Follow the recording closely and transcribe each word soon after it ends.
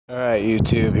Alright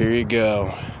YouTube, here you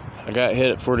go. I got hit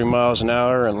at 40 miles an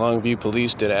hour and Longview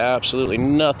police did absolutely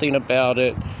nothing about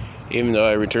it, even though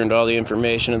I returned all the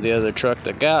information of the other truck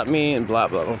that got me and blah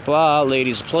blah blah blah,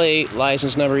 lady's plate,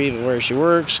 license number, even where she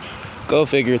works. Go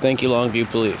figure, thank you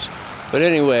Longview police. But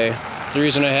anyway, the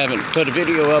reason I haven't put a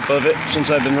video up of it since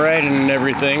I've been riding and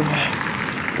everything,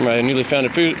 my newly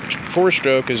founded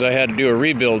 4-stroke, is I had to do a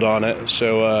rebuild on it.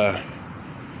 So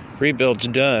rebuild's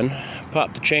done.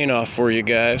 Pop the chain off for you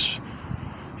guys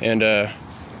and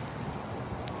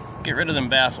get rid of them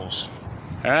baffles.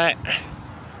 Alright,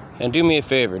 and do me a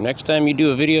favor, next time you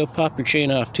do a video, pop your chain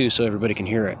off too so everybody can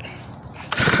hear it.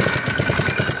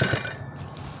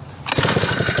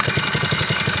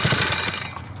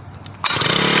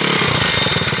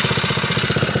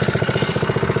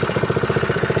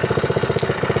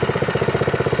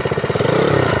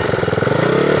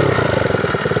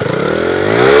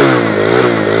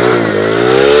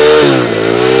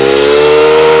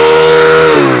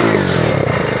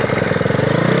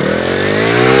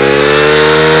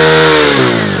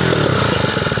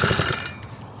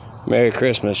 Merry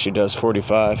Christmas, she does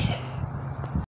 45.